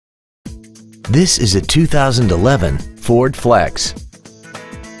This is a 2011 Ford Flex.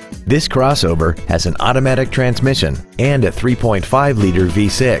 This crossover has an automatic transmission and a 3.5-liter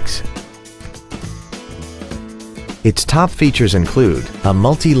V6. Its top features include a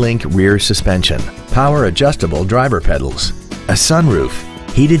multi-link rear suspension, power-adjustable driver pedals, a sunroof,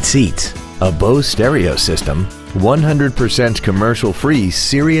 heated seats, a Bose stereo system, 100% commercial-free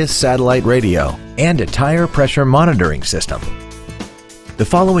Sirius satellite radio, and a tire pressure monitoring system. The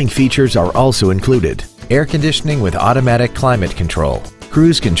following features are also included: air conditioning with automatic climate control,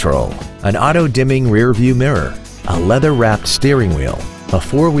 cruise control, an auto-dimming rear-view mirror, a leather-wrapped steering wheel, a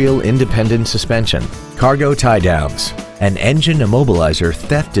four-wheel independent suspension, cargo tie-downs, an engine immobilizer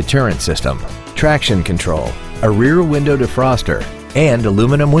theft deterrent system, traction control, a rear window defroster, and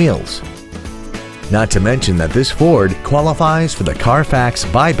aluminum wheels. Not to mention that this Ford qualifies for the Carfax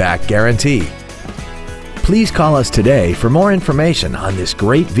buyback guarantee. Please call us today for more information on this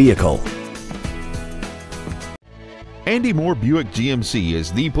great vehicle. Andy Mohr Buick GMC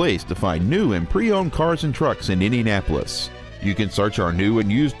is the place to find new and pre-owned cars and trucks in Indianapolis. You can search our new and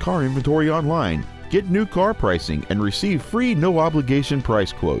used car inventory online, get new car pricing, and receive free no-obligation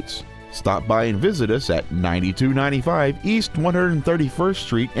price quotes. Stop by and visit us at 9295 East 131st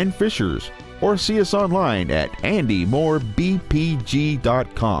Street in Fishers, or see us online at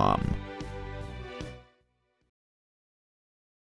andymohrbpg.com.